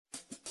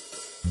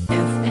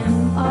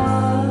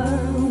FMR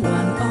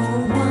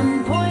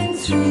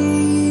 101.3.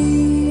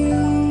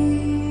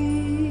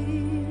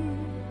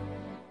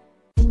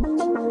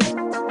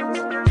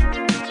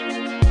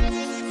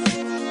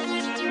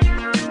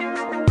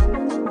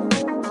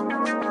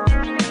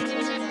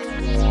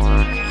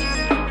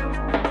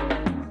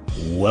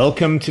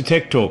 Welcome to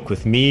Tech Talk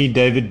with me,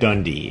 David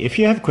Dundee. If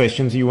you have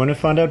questions or you want to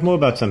find out more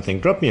about something,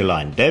 drop me a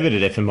line,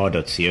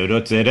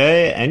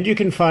 david@fmr.co.za, and you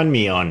can find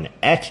me on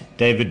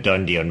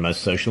 @DavidDundee on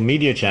most social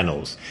media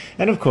channels.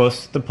 And of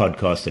course, the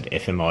podcast at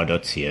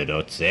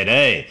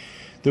fmr.co.za.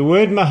 The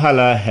word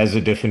Mahala has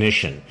a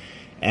definition,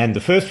 and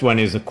the first one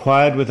is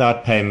acquired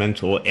without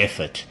payment or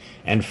effort,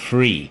 and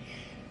free.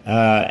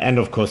 And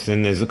of course,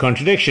 then there's a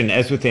contradiction.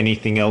 As with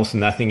anything else,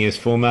 nothing is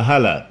for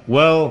Mahala.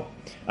 Well,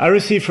 I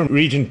received from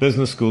Regent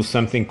Business School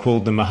something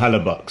called the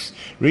Mahala Box.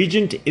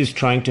 Regent is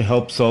trying to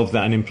help solve the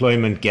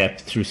unemployment gap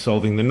through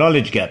solving the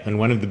knowledge gap, and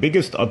one of the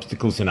biggest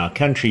obstacles in our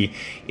country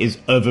is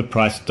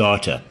overpriced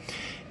data.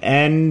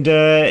 And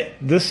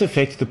this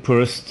affects the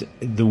poorest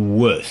the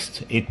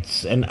worst.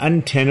 It's an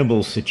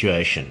untenable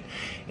situation.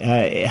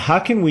 How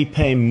can we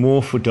pay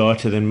more for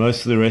data than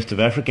most of the rest of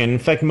Africa? And in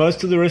fact,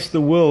 most of the rest of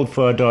the world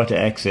for our data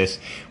access.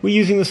 We're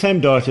using the same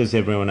data as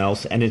everyone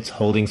else, and it's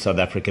holding South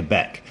Africa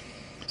back.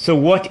 So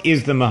what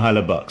is the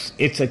Mahala Box?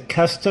 It's a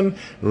custom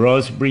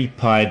Raspberry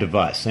Pi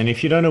device. And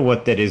if you don't know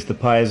what that is, the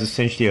Pi is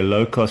essentially a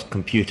low-cost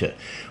computer.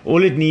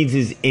 All it needs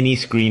is any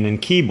screen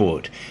and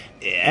keyboard.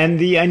 And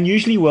the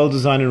unusually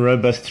well-designed and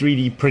robust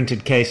 3D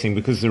printed casing,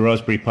 because the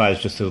Raspberry Pi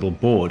is just a little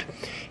board,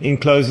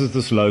 encloses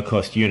this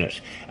low-cost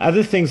unit.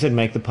 Other things that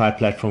make the Pi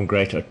platform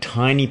great are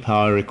tiny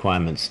power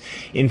requirements.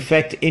 In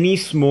fact, any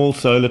small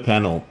solar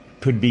panel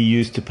could be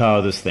used to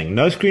power this thing.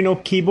 No screen or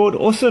keyboard,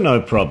 also no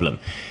problem.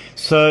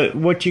 So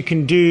what you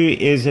can do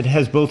is it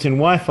has built-in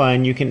Wi-Fi,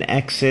 and you can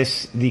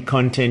access the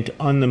content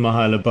on the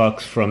Mahala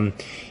Box from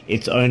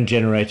its own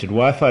generated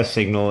Wi-Fi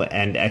signal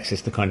and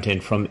access the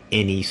content from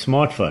any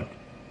smartphone.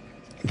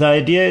 The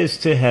idea is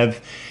to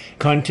have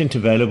content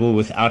available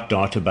without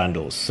data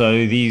bundles.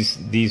 So these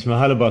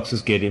Mahala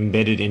Boxes get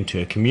embedded into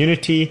a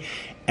community,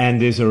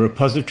 and there's a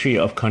repository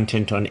of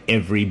content on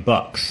every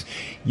box.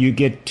 You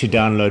get to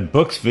download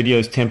books,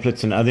 videos,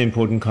 templates, and other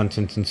important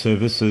content and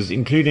services,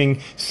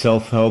 including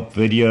self-help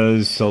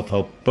videos,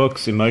 self-help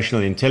books,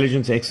 emotional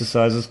intelligence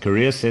exercises,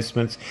 career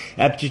assessments,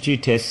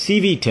 aptitude tests,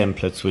 CV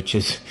templates, which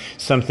is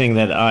something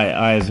that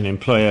I as an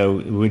employer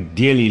would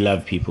dearly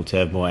love people to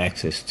have more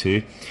access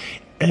to.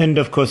 And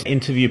of course,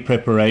 interview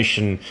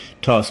preparation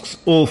tasks,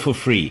 all for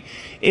free.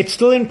 It's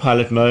still in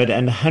pilot mode,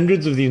 and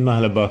hundreds of these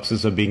Mahala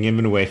Boxes are being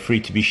given away free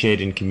to be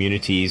shared in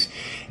communities.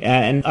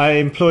 And I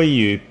implore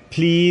you,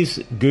 please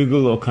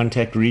Google or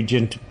contact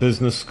Regent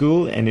Business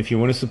School. And if you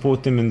want to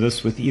support them in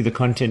this with either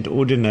content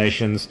or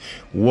donations,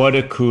 what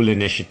a cool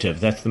initiative.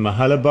 That's the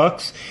Mahala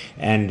Box,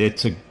 and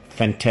it's a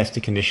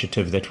fantastic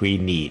initiative that we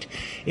need.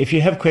 If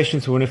you have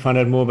questions or want to find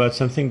out more about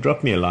something,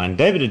 drop me a line,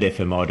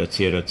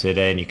 david@fmr.co.za,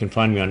 and you can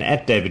find me on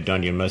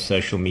 @DavidDondie on most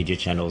social media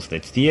channels.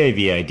 That's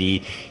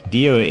DavidDonde,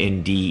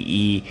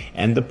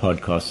 and the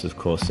podcast, of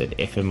course, at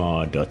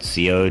fmr.co.za.